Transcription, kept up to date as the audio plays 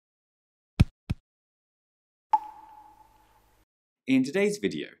In today's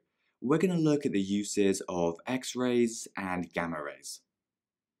video, we're going to look at the uses of X-rays and gamma rays,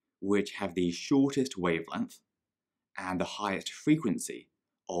 which have the shortest wavelength and the highest frequency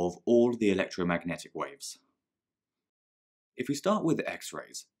of all the electromagnetic waves. If we start with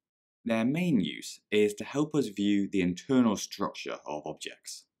X-rays, their main use is to help us view the internal structure of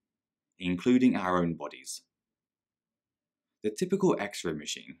objects, including our own bodies. The typical X-ray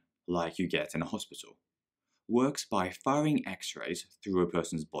machine, like you get in a hospital, works by firing X-rays through a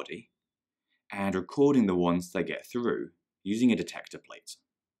person's body and recording the ones they get through using a detector plate.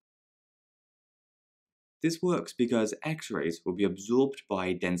 This works because X-rays will be absorbed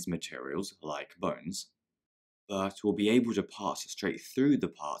by dense materials like bones, but will be able to pass straight through the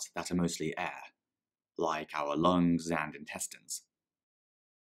parts that are mostly air, like our lungs and intestines.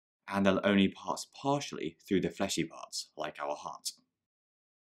 And they'll only pass partially through the fleshy parts, like our heart.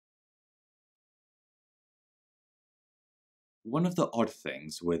 One of the odd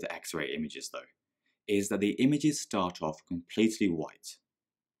things with X-ray images, though, is that the images start off completely white,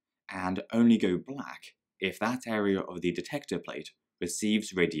 and only go black if that area of the detector plate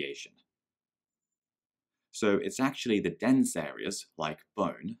receives radiation. So it's actually the dense areas, like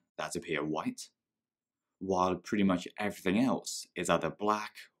bone, that appear white, while pretty much everything else is either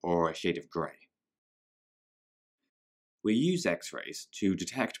black or a shade of grey. We use X-rays to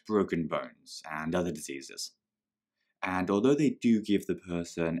detect broken bones and other diseases, and although they do give the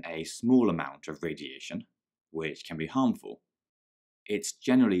person a small amount of radiation, which can be harmful, it's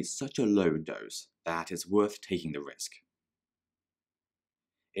generally such a low dose that it's worth taking the risk.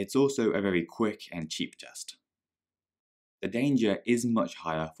 It's also a very quick and cheap test. The danger is much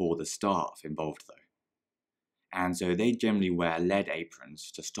higher for the staff involved though, and so they generally wear lead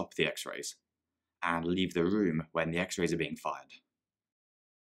aprons to stop the X-rays and leave the room when the X-rays are being fired.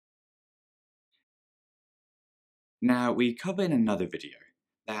 Now, we cover in another video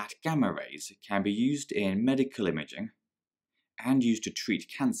that gamma rays can be used in medical imaging and used to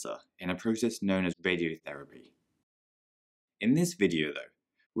treat cancer in a process known as radiotherapy. In this video though,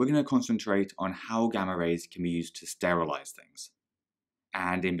 we're going to concentrate on how gamma rays can be used to sterilize things,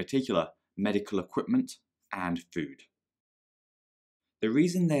 and in particular, medical equipment and food. The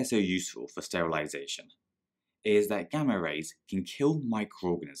reason they're so useful for sterilization is that gamma rays can kill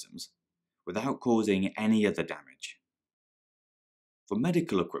microorganisms without causing any other damage. For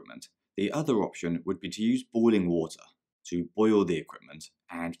medical equipment, the other option would be to use boiling water to boil the equipment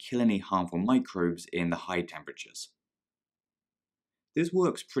and kill any harmful microbes in the high temperatures. This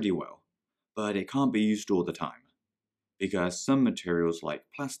works pretty well, but it can't be used all the time, because some materials like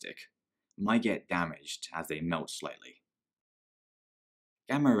plastic might get damaged as they melt slightly.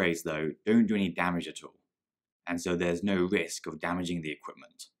 Gamma rays though don't do any damage at all, and so there's no risk of damaging the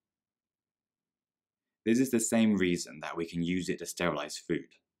equipment. This is the same reason that we can use it to sterilize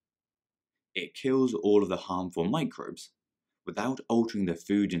food. It kills all of the harmful microbes without altering the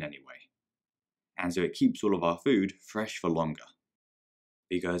food in any way, and so it keeps all of our food fresh for longer,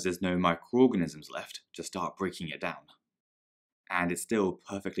 because there's no microorganisms left to start breaking it down, and it's still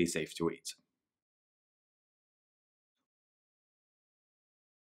perfectly safe to eat.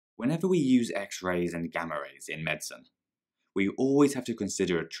 Whenever we use X-rays and gamma rays in medicine, we always have to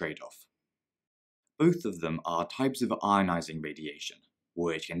consider a trade-off. Both of them are types of ionizing radiation,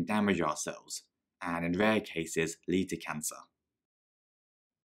 which can damage our cells, and in rare cases lead to cancer.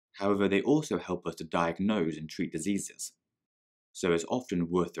 However, they also help us to diagnose and treat diseases, so it's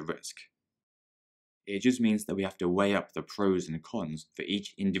often worth the risk. It just means that we have to weigh up the pros and cons for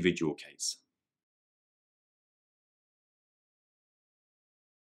each individual case.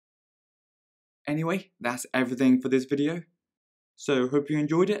 Anyway, that's everything for this video, so hope you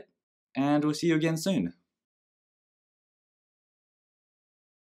enjoyed it, and we'll see you again soon.